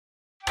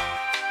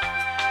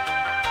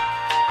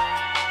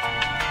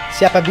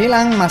Siapa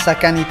bilang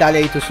masakan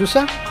Italia itu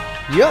susah?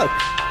 Yuk,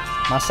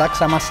 masak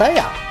sama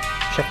saya,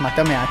 Chef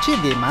Matteo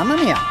di Mamma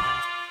Mia.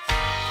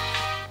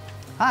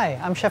 Hi,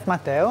 I'm Chef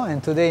Matteo,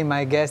 and today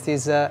my guest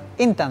is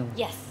Intan.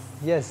 Yes.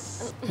 Yes.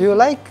 Do you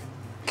like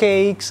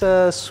cakes,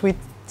 sweet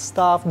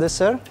stuff,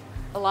 dessert?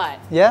 A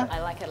lot. Yeah?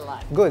 I like it a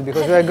lot. Good,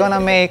 because we are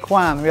gonna make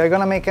one. We are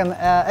gonna make an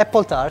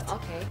apple tart.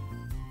 Okay.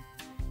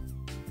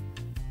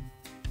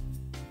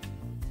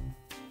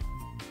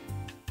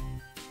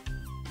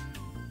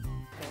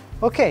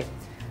 Okay.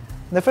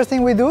 The first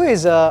thing we do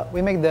is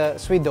we make the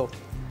sweet dough.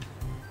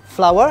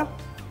 Flour,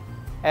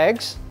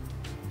 eggs,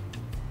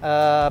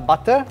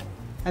 butter,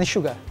 and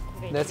sugar.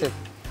 Okay. That's it.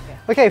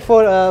 Okay,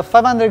 for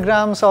 500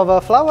 grams of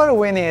flour,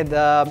 we need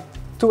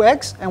 2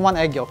 eggs and 1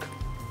 egg yolk.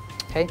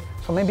 Okay,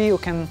 so maybe you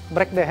can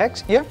break the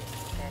eggs here.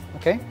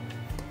 Okay.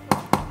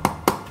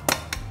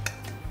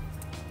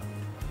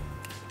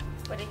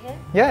 Put it here?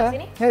 Yeah,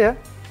 Sini? yeah.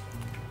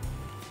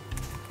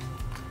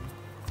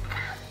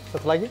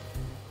 Satu lagi.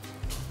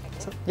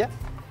 So, yeah.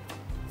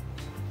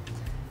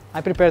 I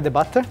prepare the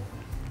butter.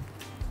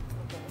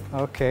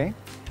 Okay.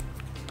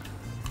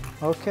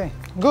 Okay.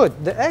 Good.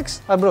 The eggs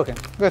are broken.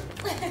 Good.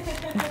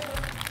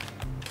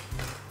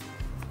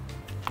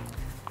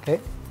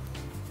 Okay.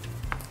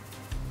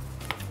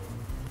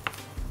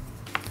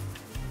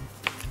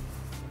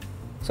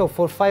 So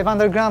for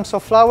 500 grams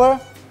of flour,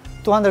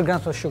 200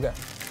 grams of sugar.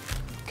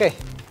 Okay.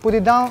 Put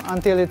it down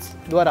until it's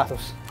 200.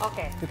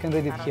 Okay. You can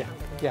read it here.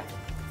 Yeah.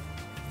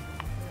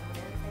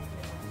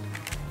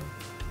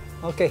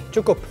 Okay,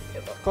 cukup.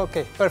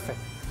 Okay, perfect.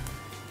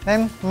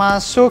 Then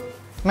masuk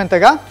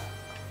mentega.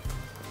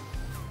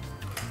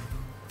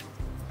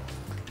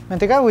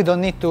 Mentega we don't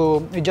need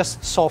to, we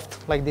just soft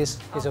like this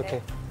is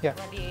okay. Yeah.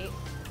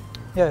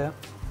 Yeah, yeah.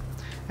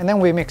 And then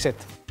we mix it.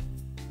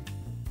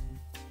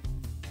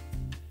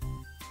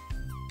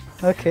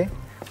 Okay.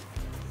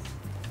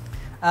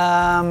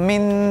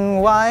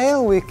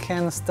 Meanwhile, we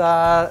can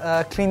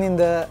start cleaning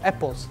the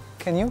apples.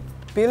 Can you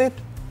peel it?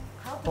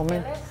 How For to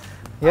me? peel it?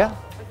 Yeah.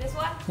 With this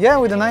one? Yeah,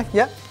 with a knife,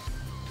 yeah.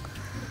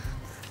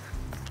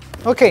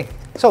 Okay,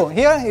 so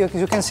here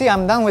you can see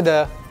I'm done with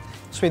the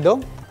sweet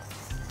dough.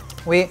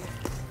 We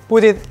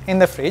put it in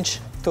the fridge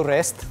to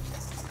rest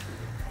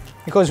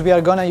because we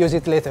are gonna use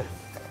it later.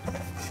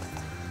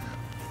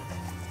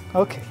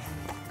 Okay.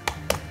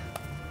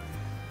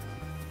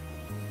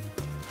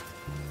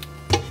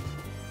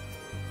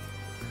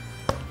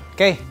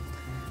 Okay,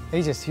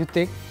 just you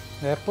take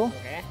the apple,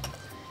 Okay.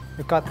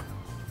 you cut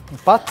in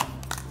part,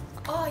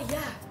 Oh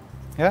yeah.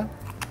 yeah.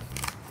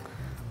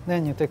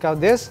 Then you take out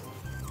this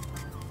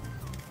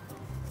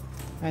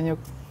and you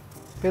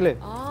peel it.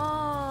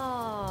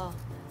 Oh.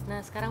 Nah,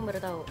 sekarang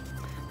baru tahu.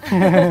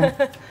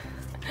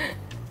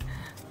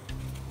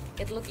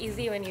 It looks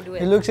easy when you do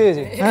it. It looks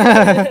easy.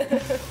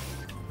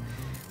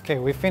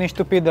 Okay, we finished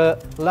to peel the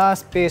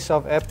last piece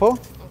of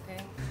apple. Okay.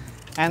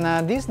 And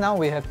this now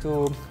we have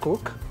to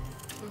cook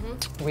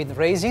with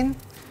raisin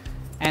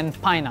and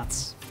pine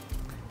nuts.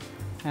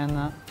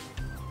 And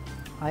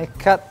I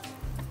cut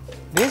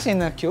this in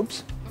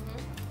cubes.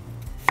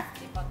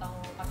 Dipotong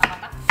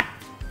kotak-kotak.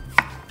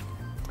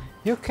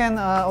 You can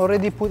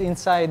already put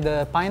inside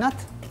the pine nut.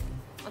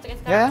 Masukin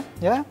sekarang? Yeah,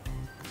 yeah,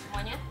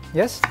 Semuanya?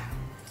 yes.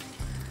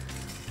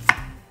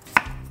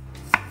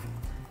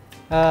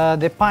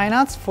 The pine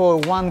nuts for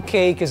one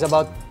cake is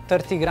about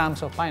 30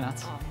 grams of pine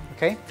nuts. Oh.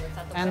 Okay,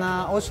 Satu and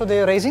packet. also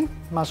the raisin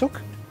masuk.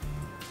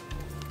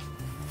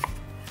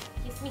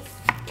 Kismis.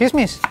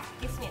 Kismis,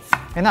 Kismis.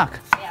 enak.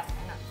 Ya,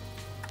 enak.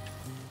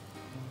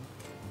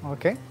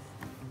 Okay.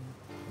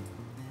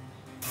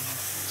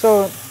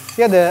 So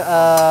yeah, the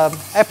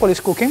apple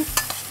is cooking.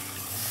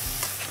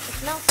 It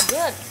smells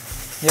good.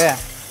 Yeah,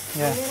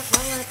 yeah. Ini enak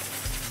banget.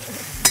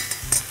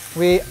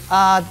 We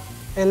add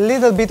a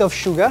little bit of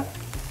sugar,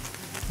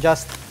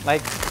 just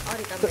like Oh,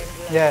 ditambahin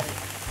gula. yeah,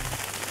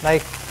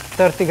 like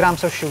 30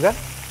 grams of sugar.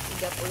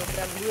 30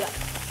 gram gula.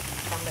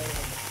 Tambahin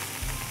lagi.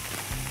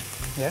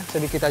 Yeah,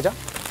 sedikit aja.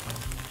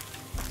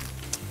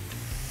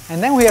 And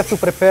then we have to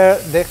prepare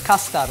the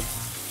custard.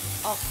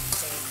 Oh,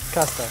 okay.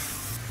 Custard.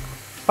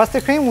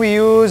 Pastry cream,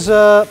 we use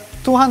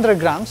 200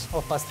 grams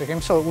of pastry cream.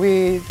 So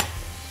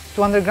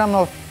 200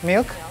 grams of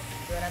milk.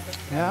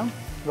 200 Yeah,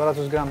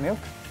 200 gram milk.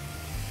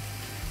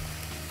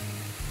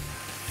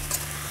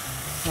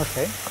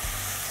 Okay.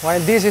 While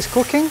this is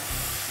cooking,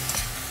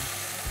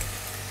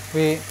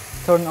 we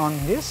turn on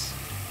this.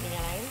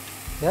 Dinyalain.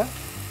 Yeah.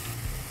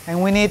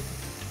 And we need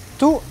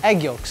 2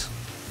 egg yolks.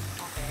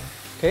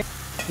 Okay.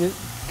 Okay.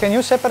 Can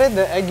you separate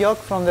the egg yolk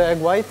from the egg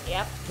white?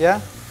 Yap. Yeah.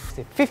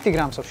 50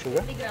 grams of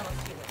sugar. 50 gram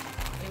sugar.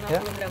 50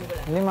 Yeah. gram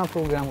gula.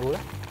 50 gram gula.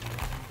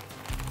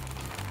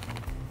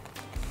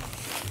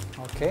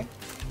 Okay.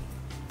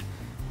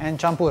 And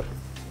campur.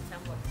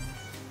 Campur.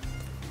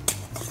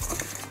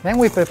 Then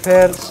we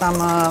prepare some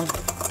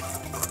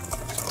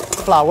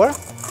flour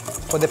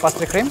for the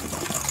pastry cream.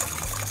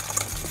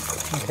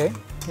 Okay.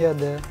 Yeah,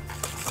 the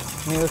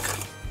milk.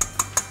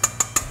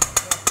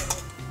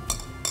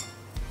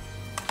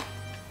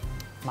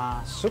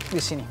 Masuk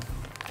di sini.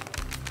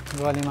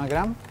 25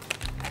 gram.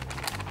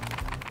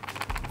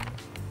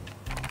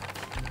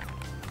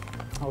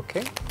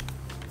 Oke.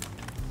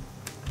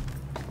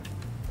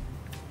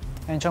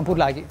 And campur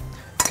lagi.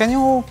 Can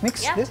you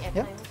mix Yeah, this?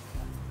 yeah.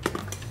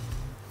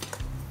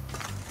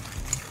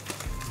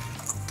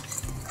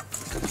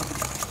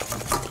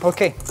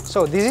 Okay,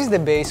 so this is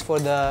the base for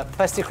the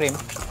pastry cream.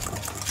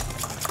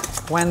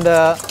 When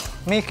the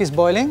milk is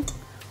boiling,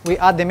 we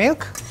add the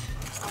milk,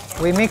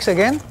 we mix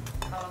again,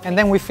 and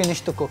then we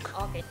finish to cook.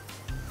 Okay.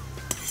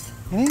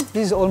 Ini,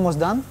 this is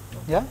almost done,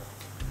 ya?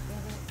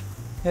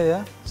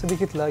 Ya,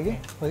 sedikit lagi.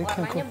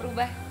 Warnanya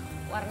berubah,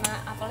 warna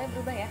apelnya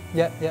berubah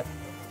ya? Ya.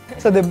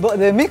 So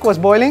the milk was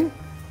boiling,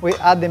 we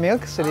add the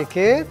milk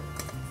sedikit.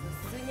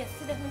 Susunya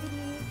sudah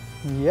mendidih.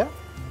 Yeah.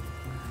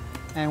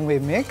 And we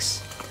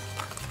mix.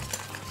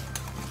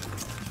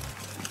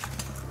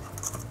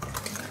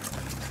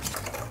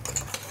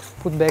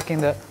 Put back in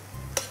the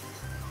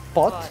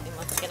pot. Oh,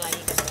 dimasukin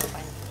lagi ke dalam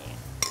pancinya.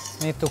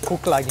 Need to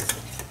cook lagi.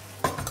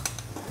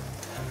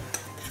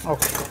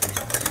 Okay.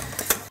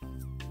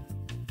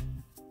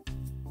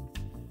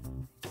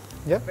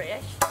 Yeah.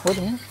 Fresh. What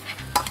do you mean?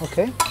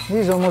 Okay.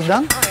 This is almost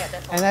done. Oh yeah,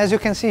 that's all. And as you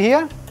can see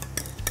here,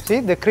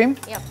 see the cream?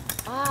 Yep.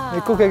 Ah.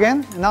 We cook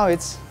again. Now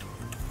it's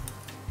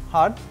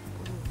hard.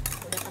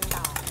 Udah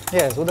kental.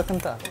 Yes, udah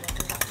kental. Udah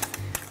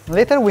kental.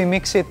 Later we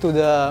mix it to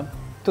the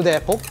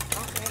apple.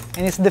 Okay.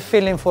 And it's the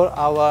filling for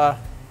our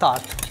tart.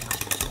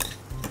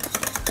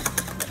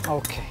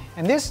 Okay.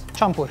 And this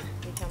campur.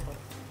 Dicampur.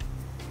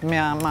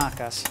 Mama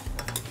kasih.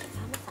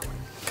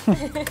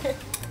 Sama-sama.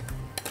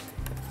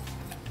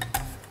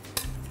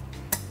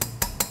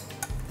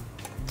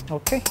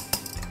 Okay.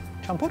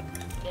 Campur.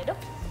 Diaduk.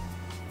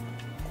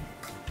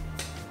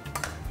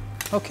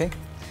 Okay.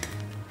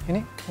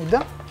 Ini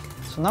udah.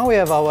 So now we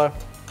have our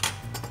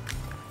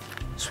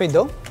sweet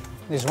dough.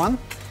 This one.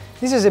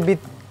 This is a bit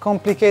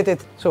complicated,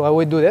 so I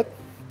will do that.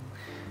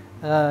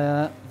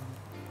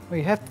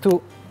 We have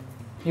to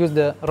use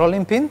the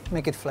rolling pin,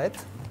 make it flat,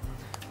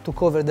 to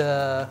cover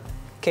the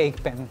cake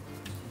pan.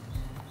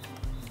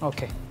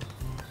 Okay.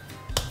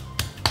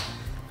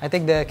 I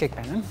take the cake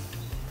pan.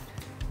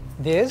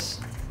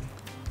 This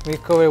we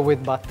cover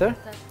with butter.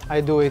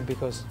 I do it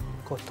because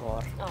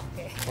kotor.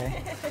 Oke.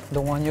 Okay.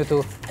 Don't want you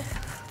to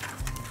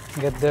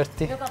get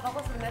dirty. Gak apa-apa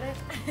kok sebenarnya.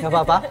 Gak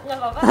apa-apa? Gak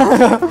apa-apa.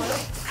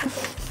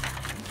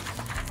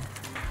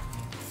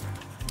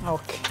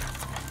 Oke.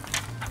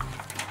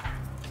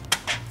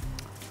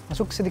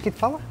 Masuk sedikit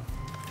flour.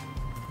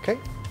 Oke,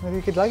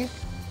 sedikit lagi.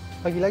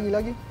 Lagi.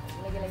 Lagi.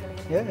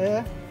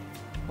 Ya.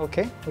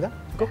 Oke, udah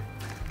cukup.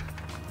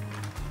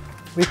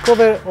 We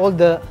cover all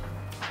the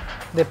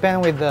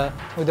pan with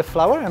the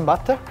flour and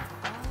butter.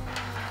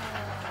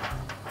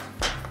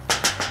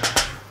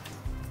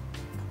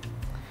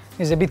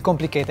 It's a bit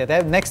complicated.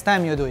 Eh? Next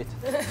time you do it.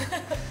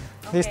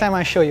 This time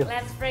I show you.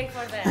 Let's pray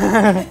for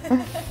that.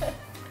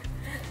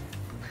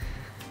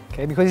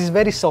 Okay, because it's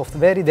very soft,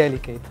 very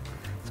delicate.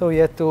 So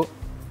you have to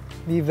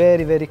be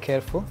very, very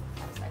careful.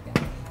 Harus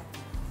agak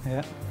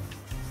Yeah.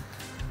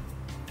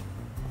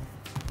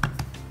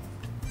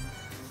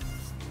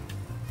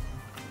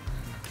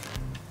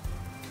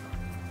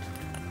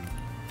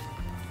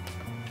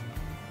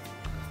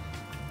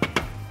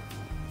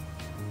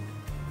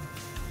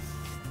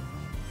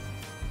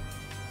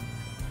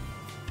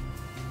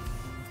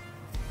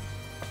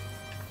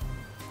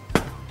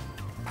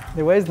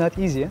 The way is not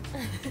easy. Eh?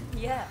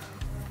 Yeah.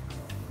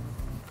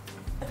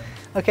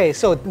 Okay,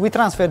 so we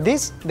transfer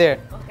this there.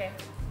 Oke.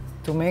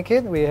 To make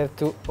it, we have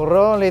to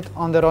roll it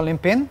on the rolling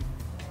pin.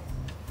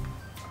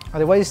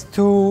 Otherwise, it's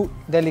too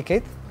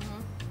delicate.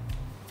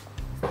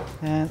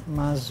 And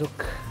masuk.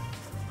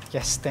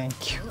 Yes,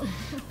 thank you.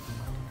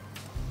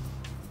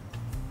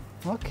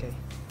 Okay.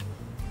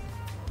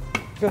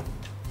 Good.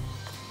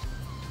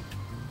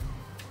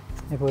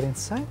 You put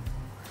inside.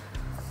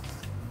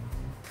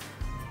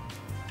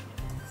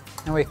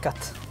 And we cut.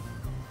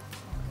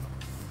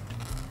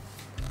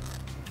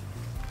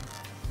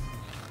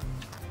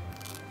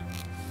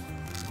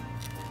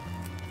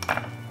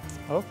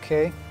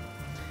 Okay.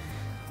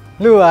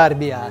 Luar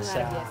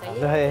biasa. Luar biasa, ya.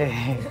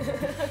 Baik.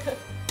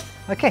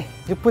 Okay,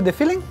 you put the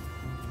filling.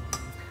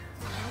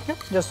 Yep,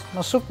 just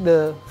masuk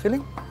the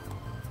filling.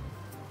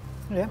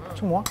 Yeah,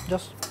 semua.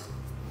 Just.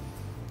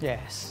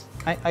 Yes.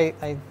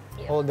 I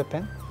hold the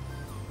pen.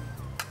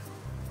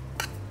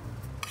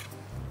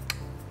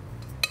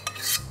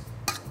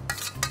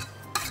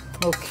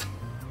 Okay.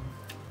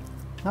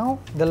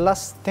 Now the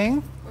last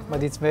thing,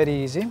 but it's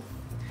very easy.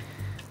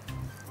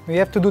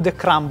 We have to do the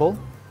crumble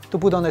to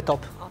put on the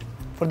top.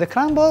 For the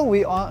crumble,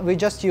 we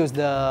just use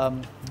the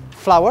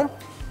flour,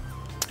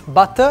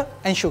 butter,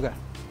 and sugar.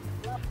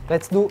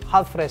 Let's do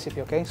half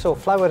recipe, okay? So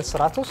flour 100.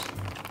 Oke,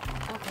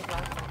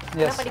 pelan.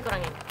 Yes. Kenapa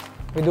dikurangin?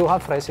 We do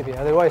half recipe,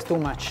 otherwise too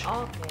much.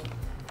 Oke.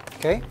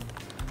 Okay?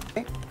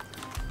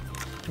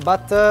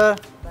 Butter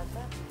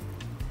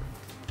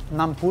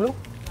Butter 60.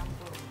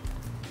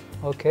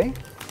 Okay.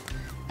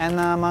 And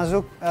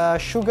masuk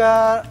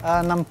sugar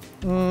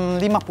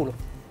 50.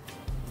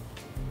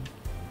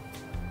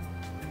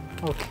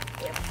 Okay.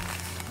 Yep.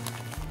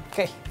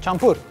 Okay,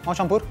 campur. Mau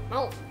campur?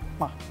 Mau.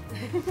 Ma.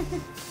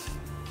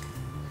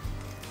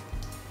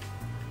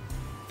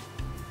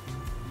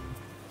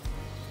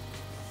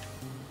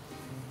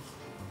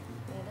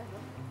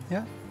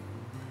 Yeah,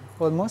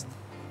 almost.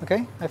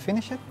 Okay, I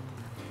finish it.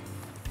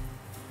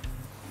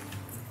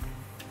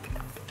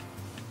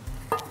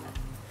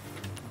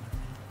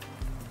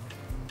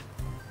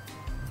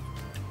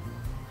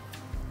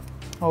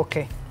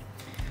 Okay,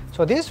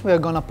 so this we are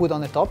gonna put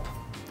on the top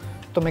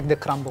to make the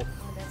crumble.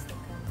 Oh, that's the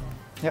crumble.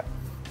 Yeah.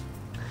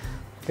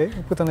 Okay,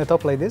 we put on the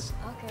top like this.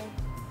 Okay.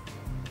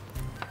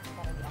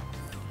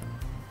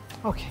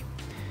 Okay.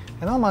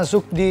 En dan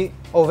masuk di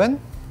oven.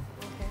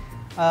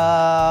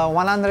 Okay.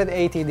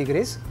 180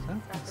 degrees,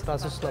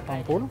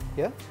 180,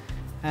 yeah.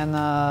 And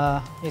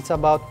it's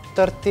about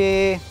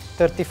 35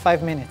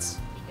 minutes.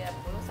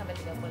 30 sampai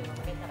 35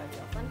 menit taruh di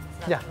oven.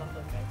 Yeah.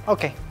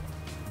 Okay.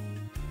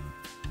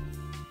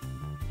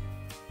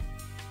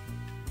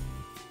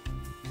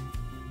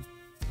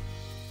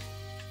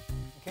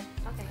 Okay.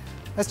 Okay.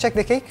 Let's check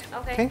the cake.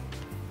 Okay. Okay.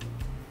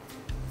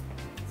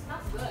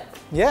 Smells good.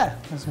 Yeah,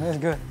 it smells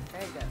good.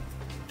 Very good.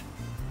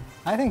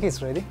 I think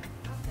it's ready.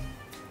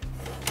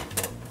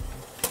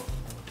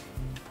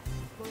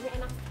 Baunya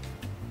enak.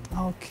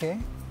 Okay.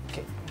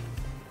 Okay.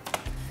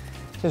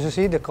 So you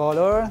see the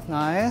color,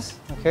 nice.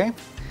 Okay.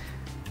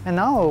 And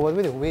now what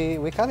we do?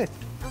 We cut it.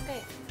 Okay.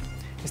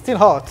 It's still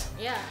hot.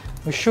 Yeah.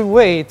 We should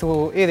wait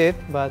to eat it,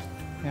 but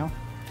you know,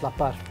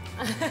 lapar.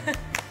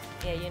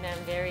 Yeah, you know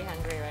I'm very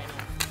hungry right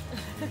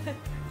now.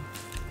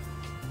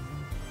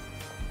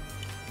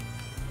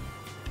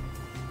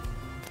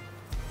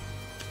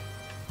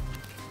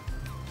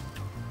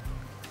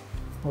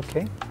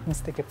 Okay,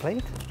 let's take a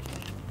plate.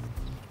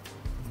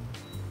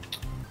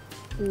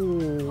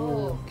 Ooh,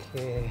 Oh.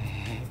 okay.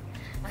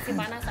 Masih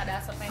panas, ada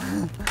asapnya.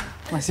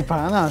 Masih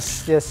panas,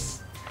 yes.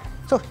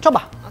 So,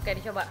 coba. Oke,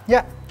 dicoba.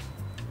 Yeah.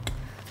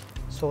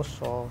 So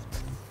soft.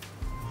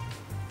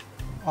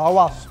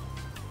 Awas.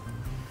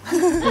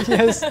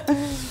 Yes.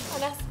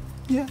 Panas.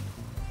 Yeah.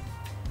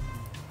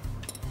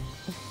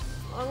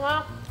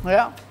 Enak.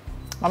 Ya.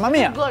 Mamma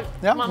mia. Good.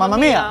 Ya, Mamma mamma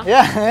mia. mia.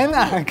 Ya,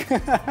 enak.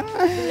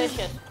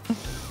 Delicious.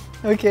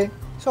 Okay.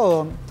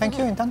 So, thank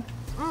you, Intan.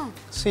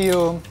 See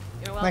you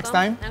You're welcome. next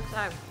time. Next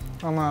time.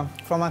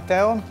 From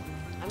Matteo.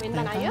 I'm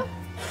Intan Ayu.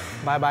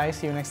 Bye bye.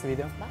 See you next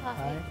video.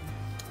 Bye.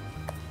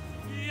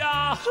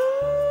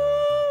 Yahoo!